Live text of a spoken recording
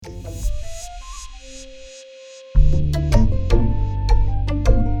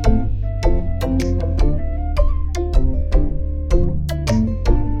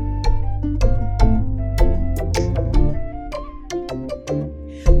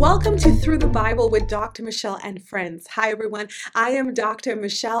Welcome to Through the Bible with Dr. Michelle and friends. Hi, everyone. I am Dr.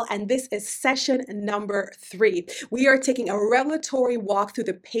 Michelle, and this is session number 3. We are taking a revelatory walk through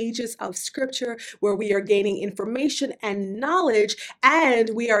the pages of Scripture where we are gaining information and knowledge,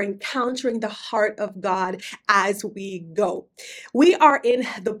 and we are encountering the heart of God as we go. We are in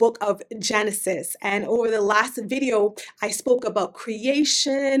the book of Genesis, and over the last video, I spoke about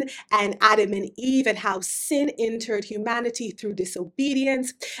creation and Adam and Eve and how sin entered humanity through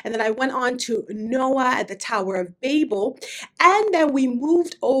disobedience. And then I went on to Noah at the Tower of Babel. And then we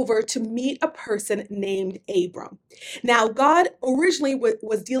moved over to meet a person named Abram. Now, God originally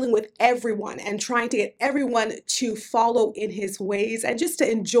was dealing with everyone and trying to get everyone to follow in his ways and just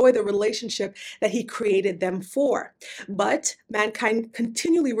to enjoy the relationship that he created them for. But mankind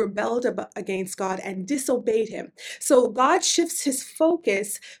continually rebelled against God and disobeyed him. So God shifts his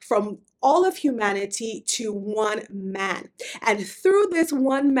focus from all of humanity to one man. And through this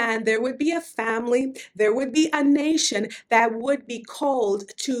one man, there would be a family, there would be a nation that would be called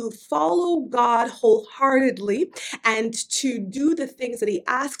to follow God wholeheartedly and to do the things that he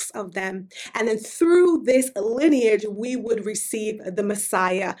asks of them. And then through this lineage, we would receive the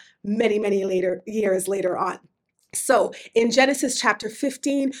Messiah many, many years later on. So in Genesis chapter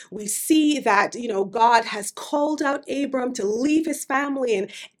 15, we see that, God has called out Abram to leave his family and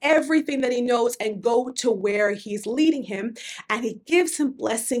everything that he knows and go to where he's leading him. And he gives him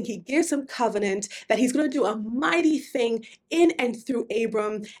blessing. He gives him covenant that he's going to do a mighty thing in and through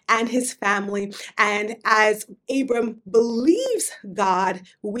Abram and his family. And as Abram believes God,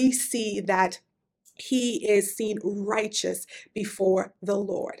 we see that he is seen righteous before the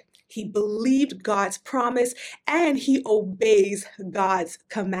Lord. He believed God's promise and he obeys God's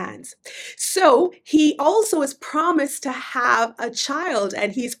commands. So he also is promised to have a child,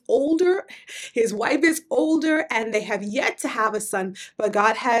 and he's older. His wife is older and they have yet to have a son, but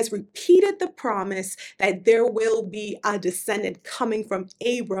God has repeated the promise that there will be a descendant coming from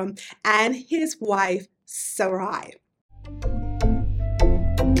Abram and his wife Sarai.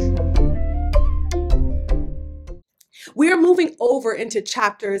 We are moving over into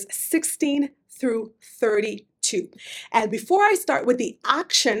chapters 16 through 32. And before I start with the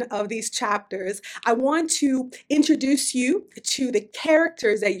action of these chapters, I want to introduce you to the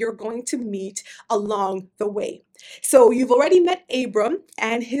characters that you're going to meet along the way. So you've already met Abram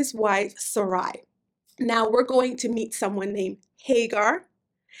and his wife Sarai. Now we're going to meet someone named Hagar.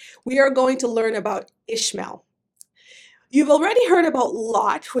 We are going to learn about Ishmael. You've already heard about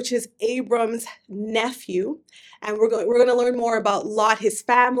Lot, which is Abram's nephew, and we're going to learn more about Lot, his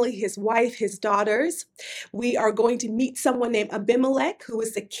family, his wife, his daughters. We are going to meet someone named Abimelech, who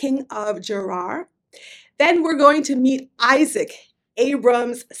is the king of Gerar. Then we're going to meet Isaac,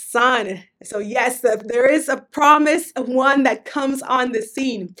 Abram's son. So yes, there is a promise of one that comes on the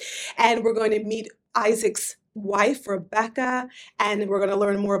scene, and we're going to meet Isaac's wife, Rebecca, and we're going to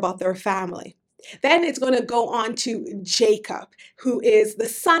learn more about their family. Then it's going to go on to Jacob, who is the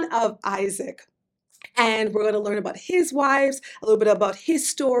son of Isaac. And we're going to learn about his wives, a little bit about his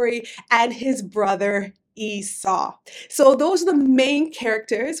story, and his brother Esau. So those are the main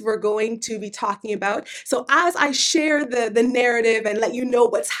characters we're going to be talking about. So as I share the narrative and let you know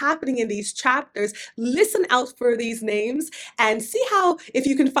what's happening in these chapters, listen out for these names and see if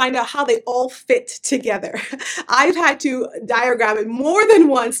you can find out how they all fit together. I've had to diagram it more than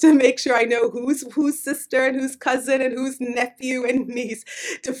once to make sure I know who's sister and who's cousin and who's nephew and niece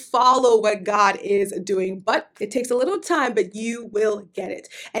to follow what God is doing. But it takes a little time, but you will get it.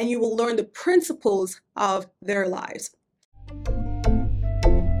 And you will learn the principles of their lives.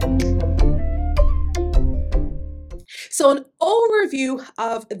 So an overview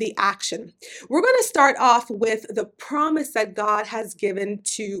of the action. We're going to start off with the promise that God has given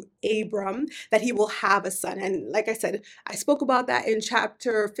to Abram that he will have a son. And like I said, I spoke about that in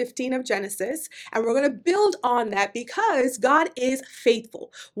chapter 15 of Genesis, and we're going to build on that because God is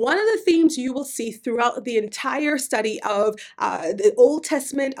faithful. One of the themes you will see throughout the entire study of the Old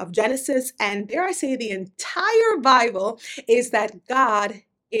Testament, of Genesis, and dare I say the entire Bible, is that God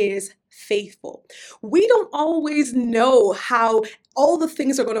is faithful. We don't always know how all the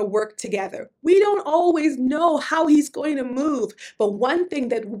things are going to work together. We don't always know how he's going to move. But one thing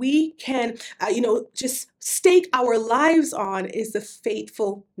that we can, just stake our lives on is the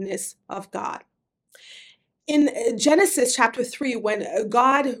faithfulness of God. In Genesis chapter 3, when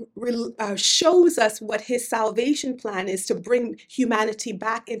God shows us what his salvation plan is to bring humanity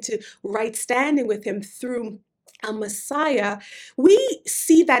back into right standing with him through a Messiah, we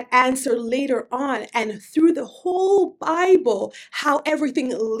see that answer later on and through the whole Bible, how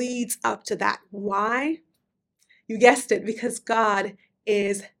everything leads up to that. Why? You guessed it, because God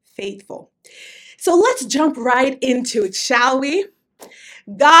is faithful. So let's jump right into it, shall we?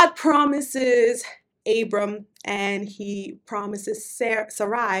 God promises Abram and he promises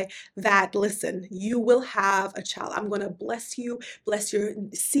Sarai that, listen, you will have a child. I'm going to bless you, bless your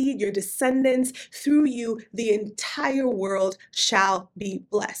seed, your descendants. Through you, the entire world shall be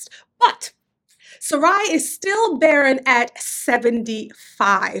blessed. But Sarai is still barren at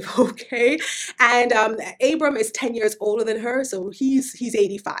 75, okay? And Abram is 10 years older than her, so he's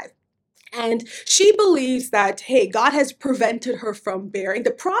 85. And she believes that, hey, God has prevented her from bearing.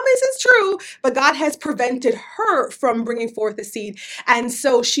 The promise is true, but God has prevented her from bringing forth a seed. And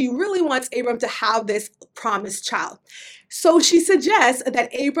so she really wants Abram to have this promised child. So she suggests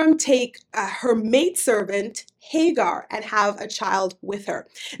that Abram take her maidservant, Hagar, and have a child with her.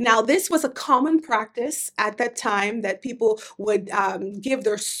 Now, this was a common practice at that time that people would give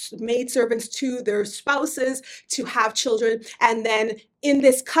their maidservants to their spouses to have children. And then in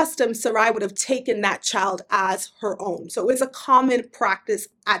this custom, Sarai would have taken that child as her own. So it's a common practice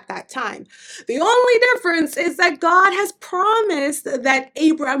at that time. The only difference is that God has promised that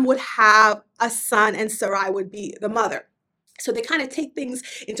Abram would have a son and Sarai would be the mother. So they kind of take things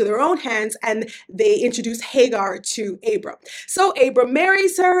into their own hands and they introduce Hagar to Abram. So Abram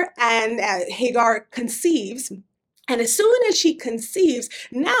marries her and Hagar conceives. And as soon as she conceives,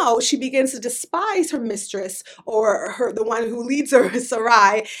 now she begins to despise her mistress or the one who leads her,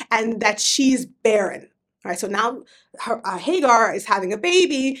 Sarai, and that she's barren. All right, so now Hagar is having a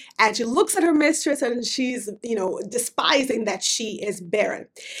baby and she looks at her mistress and she's, despising that she is barren.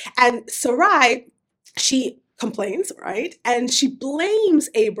 And Sarai, she complains, right? And she blames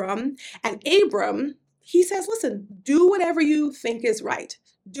Abram. And Abram, he says, listen, do whatever you think is right.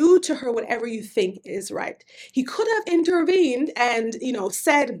 Do to her whatever you think is right. He could have intervened and,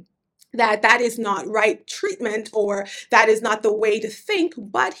 said that is not right treatment or that is not the way to think,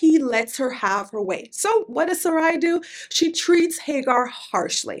 but he lets her have her way. So what does Sarai do? She treats Hagar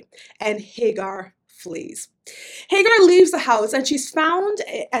harshly and Hagar flees. Hagar leaves the house and she's found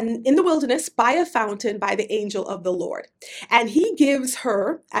in the wilderness by a fountain by the angel of the Lord. And he gives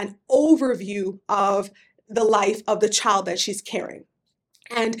her an overview of the life of the child that she's carrying.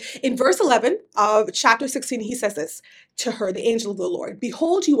 And in verse 11 of chapter 16, he says this to her, the angel of the Lord,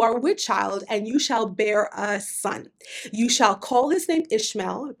 behold, you are with child and you shall bear a son. You shall call his name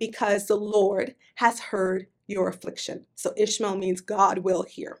Ishmael because the Lord has heard your affliction. So Ishmael means God will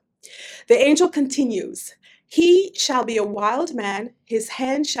hear. The angel continues, he shall be a wild man, his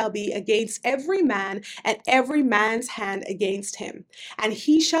hand shall be against every man, and every man's hand against him. And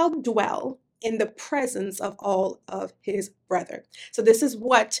he shall dwell in the presence of all of his brethren. So this is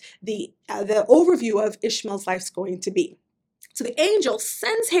what the overview of Ishmael's life is going to be. So the angel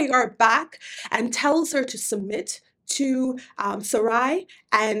sends Hagar back and tells her to submit to Sarai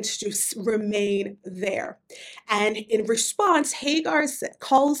and to remain there. And in response, Hagar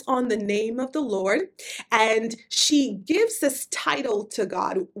calls on the name of the Lord and she gives this title to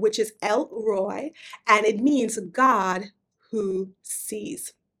God, which is El Roi, and it means God who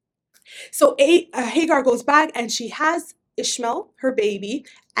sees. So Hagar goes back and she has Ishmael, her baby,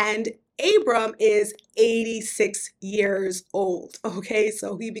 and Abram is 86 years old. Okay,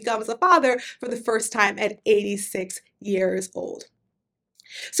 so he becomes a father for the first time at 86 years old.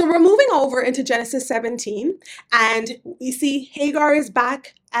 So we're moving over into Genesis 17, and we see Hagar is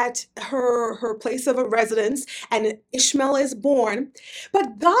back at her place of residence, and Ishmael is born.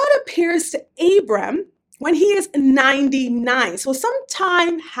 But God appears to Abram when he is 99. So some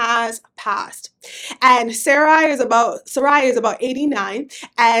time has passed. And Sarai is about 89,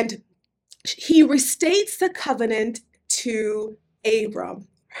 and he restates the covenant to Abram,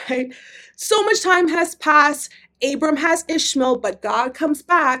 right? So much time has passed. Abram has Ishmael, but God comes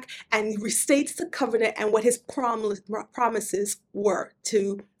back and restates the covenant and what his promises were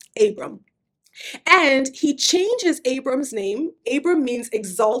to Abram. And he changes Abram's name. Abram means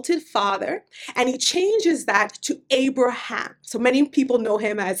exalted father, and he changes that to Abraham. So many people know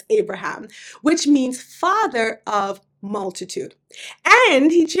him as Abraham, which means father of multitude.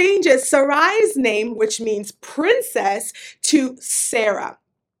 And he changes Sarai's name, which means princess, to Sarah,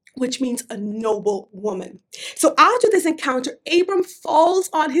 which means a noble woman. So after this encounter, Abram falls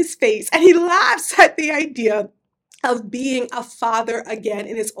on his face and he laughs at the idea of being a father again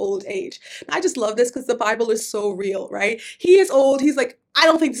in his old age. And I just love this because the Bible is so real, right? He is old. He's like, I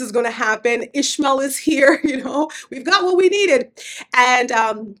don't think this is going to happen. Ishmael is here, we've got what we needed.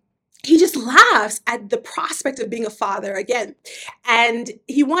 And he just laughs at the prospect of being a father again. And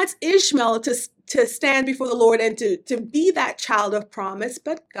he wants Ishmael to stand before the Lord and to be that child of promise,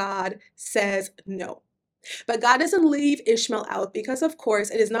 but God says no. But God doesn't leave Ishmael out because, of course,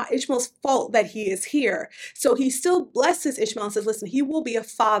 it is not Ishmael's fault that he is here. So he still blesses Ishmael and says, listen, he will be a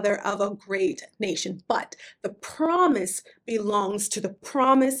father of a great nation. But the promise belongs to the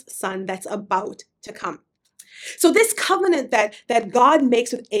promised son that's about to come. So this covenant that God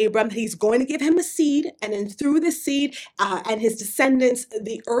makes with Abram, he's going to give him a seed, and then through the seed and his descendants,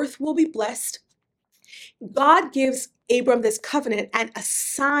 the earth will be blessed. God gives Abram this covenant and a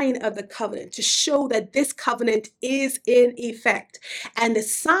sign of the covenant to show that this covenant is in effect. And the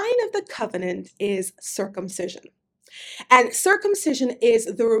sign of the covenant is circumcision. And circumcision is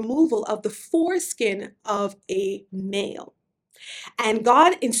the removal of the foreskin of a male. And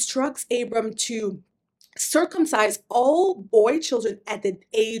God instructs Abram to circumcise all boy children at the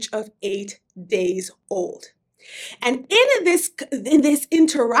age of 8 days old. And in this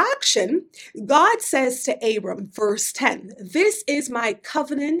interaction, God says to Abram, verse 10, this is my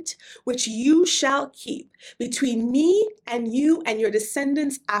covenant which you shall keep between me and you and your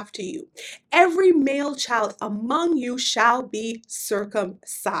descendants after you. Every male child among you shall be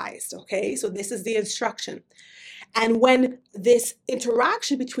circumcised. Okay, so this is the instruction. And when this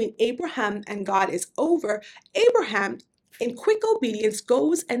interaction between Abraham and God is over, Abraham, in quick obedience,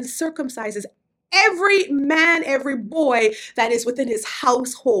 goes and circumcises every man, every boy that is within his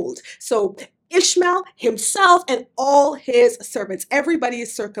household. So Ishmael himself and all his servants, everybody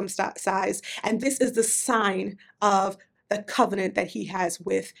is circumcised. And this is the sign of the covenant that he has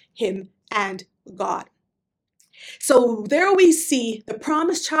with him and God. So there we see the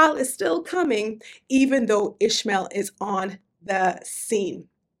promised child is still coming, even though Ishmael is on the scene.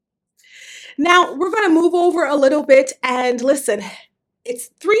 Now we're going to move over a little bit and listen. It's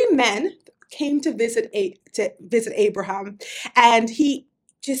 3 men came to visit Abraham, and he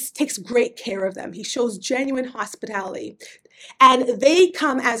just takes great care of them. He shows genuine hospitality, and they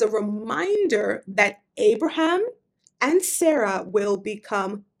come as a reminder that Abraham and Sarah will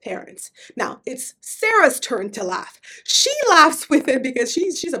become parents. Now it's Sarah's turn to laugh. She laughs with it because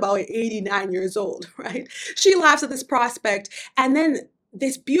she's about 89 years old, right? She laughs at this prospect, and then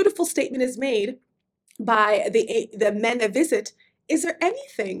this beautiful statement is made by the men that visit. Is there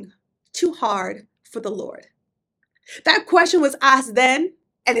anything too hard for the Lord? That question was asked then,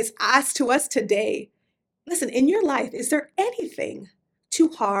 and it's asked to us today. Listen, in your life, is there anything too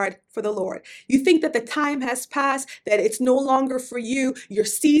hard for the Lord? You think that the time has passed, that it's no longer for you, your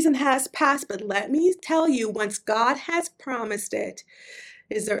season has passed, but let me tell you, once God has promised it,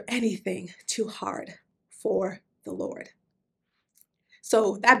 is there anything too hard for the Lord?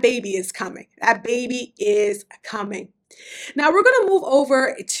 So that baby is coming. That baby is coming. Now we're going to move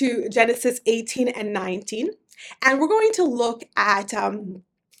over to Genesis 18 and 19, and we're going to look at an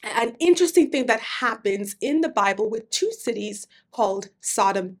interesting thing that happens in the Bible with 2 cities called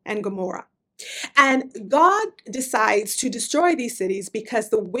Sodom and Gomorrah. And God decides to destroy these cities because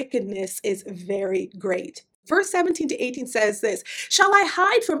the wickedness is very great. Verse 17 to 18 says this, shall I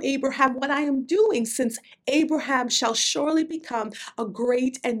hide from Abraham what I am doing, since Abraham shall surely become a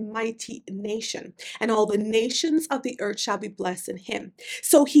great and mighty nation, and all the nations of the earth shall be blessed in him.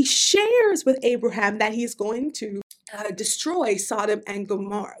 So he shares with Abraham that he's going to destroy Sodom and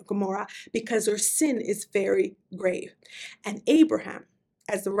Gomorrah because their sin is very grave. And Abraham,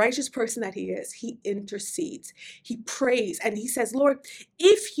 as the righteous person that he is, he intercedes, he prays, and he says, Lord,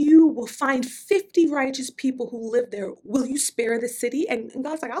 if you will find 50 righteous people who live there, will you spare the city? And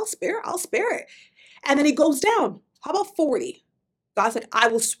God's like, I'll spare it. And then he goes down. How about 40? God's like, I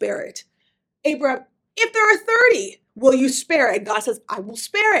will spare it. Abraham, if there are 30, will you spare it? God says, I will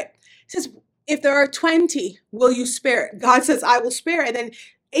spare it. He says, if there are 20, will you spare it? God says, I will spare it. And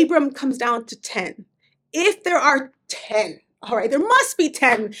then Abram comes down to 10. If there are 10, all right, there must be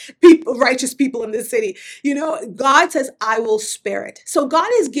 10 people, righteous people in this city. You know, God says, I will spare it. So God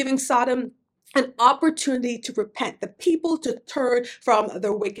is giving Sodom an opportunity to repent, the people to turn from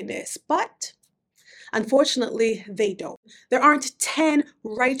their wickedness. But unfortunately, they don't. There aren't 10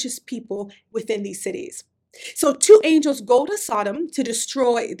 righteous people within these cities. So 2 angels go to Sodom to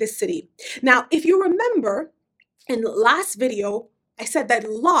destroy the city. Now, if you remember in the last video, I said that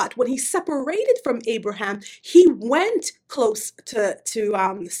Lot, when he separated from Abraham, he went close to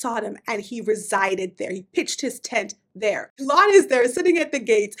Sodom and he resided there. He pitched his tent there. Lot is there sitting at the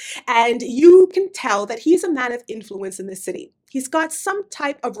gates, and you can tell that he's a man of influence in the city. He's got some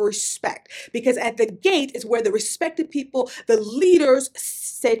type of respect because at the gate is where the respected people, the leaders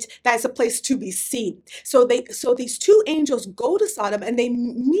sit. That's a place to be seen. So these 2 angels go to Sodom and they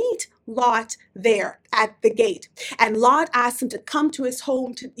meet Lot there at the gate. And Lot asks him to come to his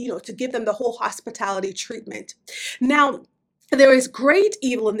home to give them the whole hospitality treatment. Now, There is great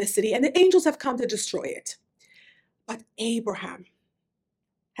evil in this city, and the angels have come to destroy it. But Abraham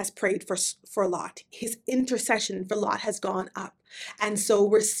has prayed for Lot. His intercession for Lot has gone up. And so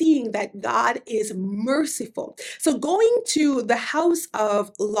we're seeing that God is merciful. So going to the house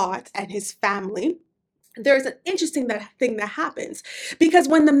of Lot and his family, there's an interesting thing that happens, because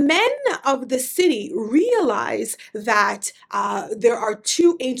when the men of the city realize that there are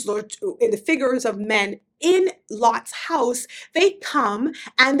two angels, or in the figures of men in Lot's house, they come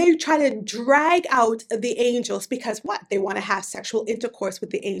and they try to drag out the angels, because what? They want to have sexual intercourse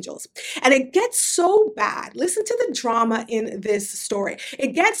with the angels. And it gets so bad. Listen to the drama in this story. It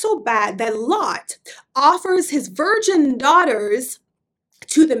gets so bad that Lot offers his virgin daughters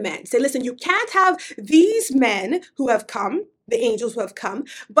to the men. Say, listen, you can't have these men who have come, the angels who have come,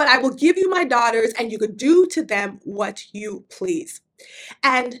 but I will give you my daughters and you could do to them what you please.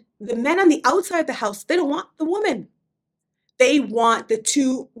 And the men on the outside of the house, they don't want the woman. They want the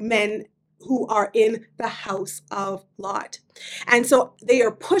two men who are in the house of Lot. And so they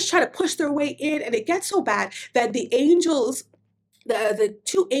are trying to push their way in, and it gets so bad that the angels, the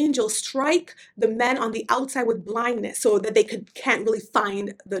two angels, strike the men on the outside with blindness so that they can't really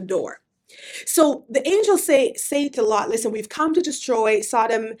find the door. So the angels say to Lot, listen, we've come to destroy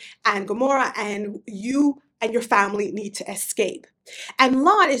Sodom and Gomorrah, and you and your family need to escape. And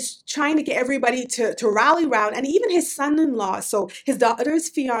Lot is trying to get everybody to rally around, and even his son-in-law, so his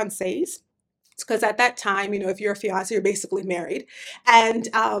daughter's fiancés, because at that time, if you're a fiance, you're basically married. And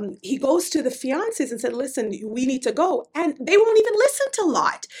he goes to the fiancés and said, listen, we need to go. And they won't even listen to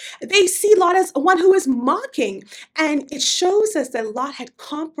Lot. They see Lot as one who is mocking. And it shows us that Lot had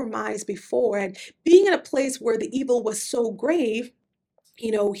compromised before. And being in a place where the evil was so grave,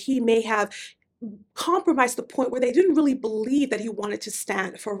 he may have compromised to the point where they didn't really believe that he wanted to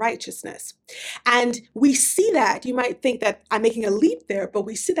stand for righteousness. And we see that. You might think that I'm making a leap there, but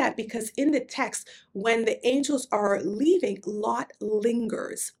we see that because in the text, when the angels are leaving, Lot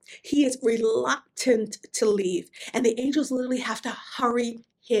lingers. He is reluctant to leave, and the angels literally have to hurry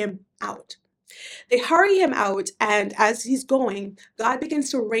him out. They hurry him out, and as he's going, God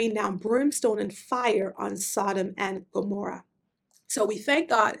begins to rain down brimstone and fire on Sodom and Gomorrah. So we thank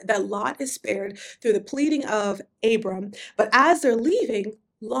God that Lot is spared through the pleading of Abram. But as they're leaving,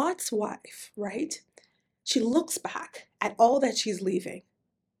 Lot's wife, right? She looks back at all that she's leaving,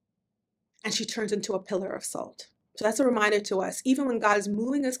 and she turns into a pillar of salt. So that's a reminder to us, even when God is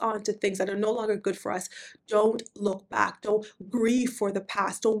moving us on to things that are no longer good for us, don't look back. Don't grieve for the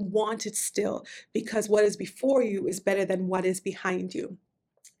past. Don't want it still, because what is before you is better than what is behind you.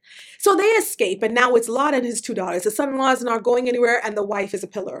 So they escape, and now it's Lot and his two daughters. The son-in-law is not going anywhere, and the wife is a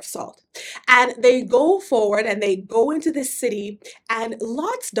pillar of salt. And they go forward, and they go into this city, and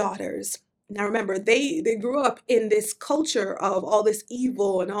Lot's daughters, now remember, they grew up in this culture of all this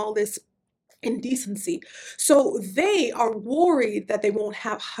evil and all this indecency. So they are worried that they won't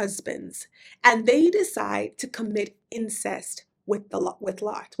have husbands, and they decide to commit incest with Lot,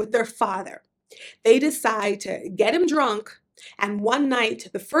 with their father. They decide to get him drunk, and one night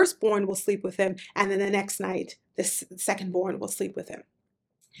the firstborn will sleep with him, and then the next night the secondborn will sleep with him.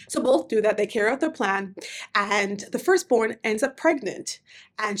 So both do that. They carry out their plan, and the firstborn ends up pregnant,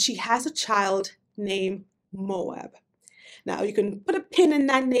 and she has a child named Moab. Now you can put a pin in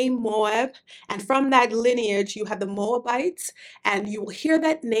that name, Moab, and from that lineage you have the Moabites, and you will hear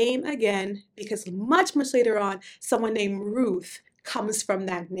that name again because much later on, someone named Ruth comes from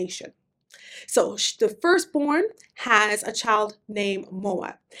that nation. So the firstborn has a child named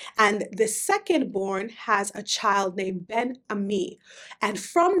Moab, and the secondborn has a child named Ben-Ami. And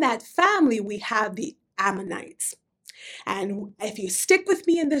from that family, we have the Ammonites. And if you stick with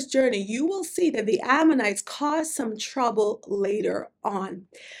me in this journey, you will see that the Ammonites cause some trouble later on.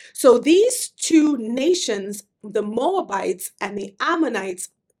 So these two nations, the Moabites and the Ammonites,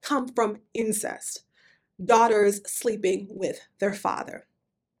 come from incest, daughters sleeping with their father.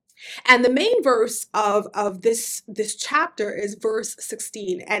 And the main verse of this chapter is verse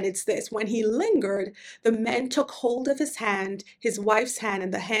 16, and it's this: when he lingered, the men took hold of his hand, his wife's hand,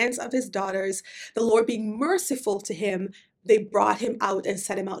 and the hands of his daughters. The Lord being merciful to him, they brought him out and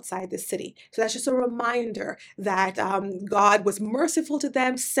set him outside the city. So that's just a reminder that God was merciful to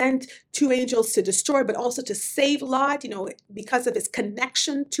them, sent two angels to destroy, but also to save Lot, because of his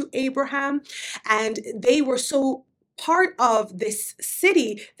connection to Abraham. And they were so part of this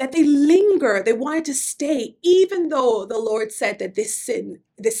city that they linger. They wanted to stay, even though the Lord said that the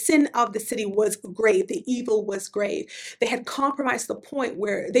sin of the city was grave, the evil was grave. They had compromised the point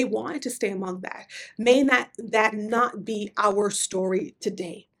where they wanted to stay among that. May that not be our story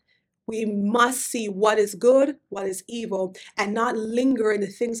today. We must see what is good, what is evil, and not linger in the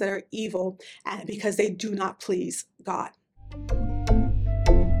things that are evil because they do not please God.